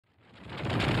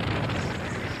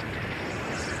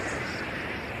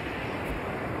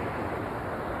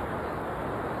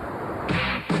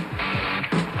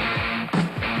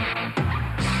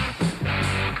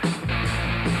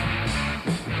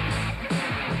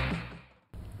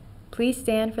please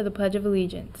stand for the Pledge of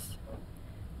Allegiance?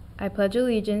 I pledge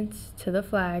allegiance to the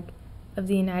flag of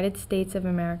the United States of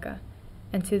America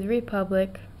and to the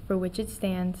republic for which it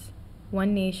stands,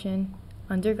 one nation,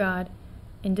 under God,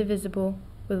 indivisible,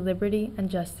 with liberty and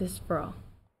justice for all.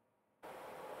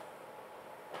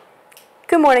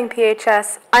 Good morning,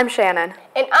 PHS. I'm Shannon.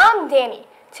 And I'm Danny.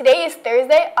 Today is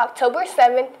Thursday, October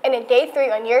 7th, and a day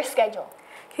 3 on your schedule.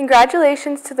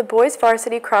 Congratulations to the boys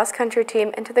varsity cross-country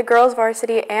team and to the girls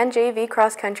varsity and JV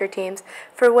cross-country teams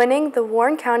for winning the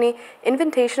Warren County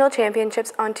Invitational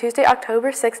Championships on Tuesday,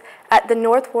 October 6th at the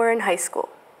North Warren High School.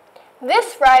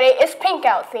 This Friday is Pink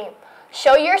Out theme.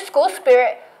 Show your school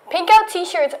spirit. Pink Out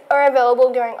t-shirts are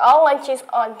available during all lunches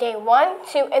on day 1,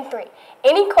 2, and 3.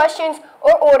 Any questions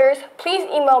or orders, please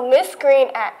email Miss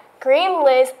Green at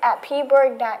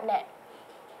greenliz@pberg.net.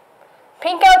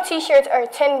 Pink Out t-shirts are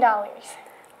 $10.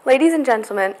 Ladies and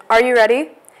gentlemen, are you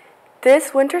ready?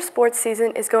 This winter sports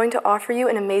season is going to offer you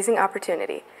an amazing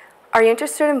opportunity. Are you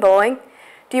interested in bowling?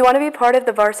 Do you want to be part of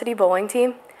the varsity bowling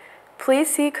team?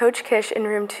 Please see Coach Kish in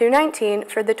room 219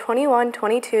 for the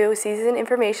 21-22 season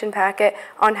information packet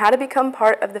on how to become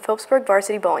part of the Phillipsburg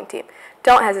varsity bowling team.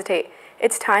 Don't hesitate.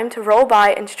 It's time to roll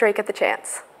by and strike at the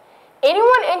chance.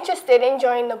 Anyone interested in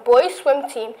joining the boys swim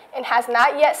team and has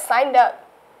not yet signed up,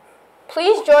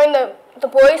 please join the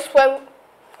boys swim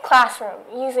classroom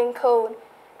using code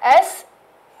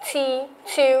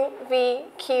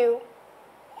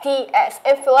ST2VQDS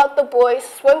and fill out the boys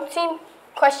swim team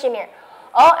questionnaire.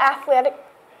 All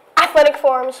athletic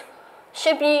forms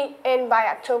should be in by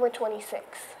October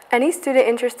 26th. Any student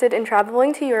interested in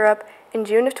traveling to Europe in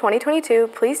June of 2022,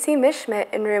 please see Ms. Schmidt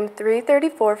in room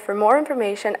 334 for more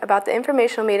information about the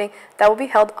informational meeting that will be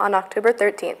held on October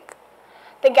 13th.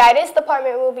 The guidance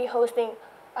department will be hosting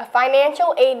a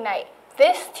financial aid night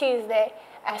this Tuesday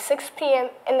at 6 p.m.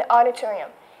 in the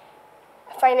auditorium.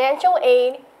 Financial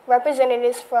aid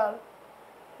representatives from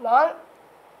Mont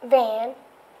Van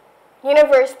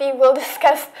University will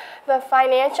discuss the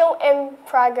financial in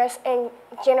progress in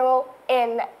general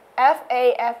in the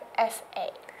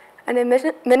FAFSA. An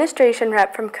administration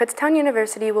rep from Kutztown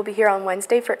University will be here on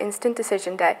Wednesday for Instant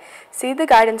Decision Day. See the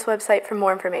guidance website for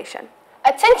more information.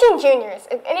 Attention juniors,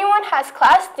 if anyone has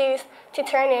class dues to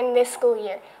turn in this school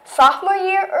year, sophomore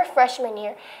year or freshman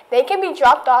year, they can be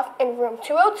dropped off in room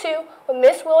 202 with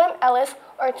Miss William Ellis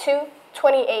or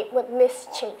 228 with Miss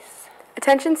Chase.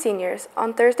 Attention seniors,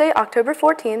 on Thursday, October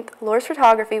 14th, Lore's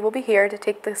Photography will be here to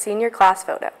take the senior class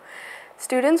photo.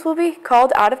 Students will be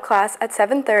called out of class at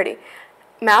 7:30.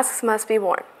 Masks must be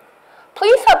worn.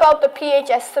 Please help out the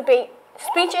PHS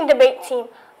speech and debate team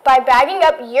by bagging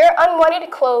up your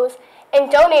unwanted clothes and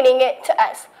donating it to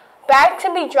us. Bags to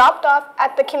be dropped off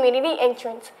at the community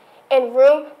entrance in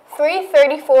room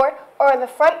 334 or the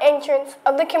front entrance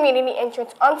of the community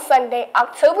entrance on Sunday,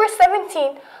 October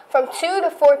 17th from 2 to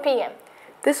 4 p.m.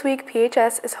 This week,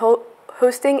 PHS is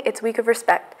hosting its Week of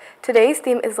Respect. Today's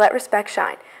theme is Let Respect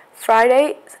Shine.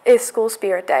 Friday is School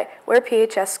Spirit Day. Wear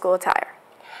PHS school attire.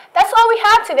 That's all we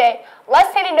have today.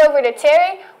 Let's hand it over to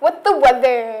Terry with the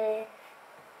weather.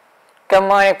 Good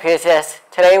morning, PHS.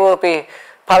 Today will be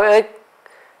partly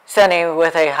sunny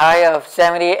with a high of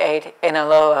 78 and a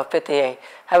low of 58.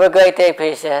 Have a great day,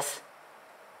 PHS.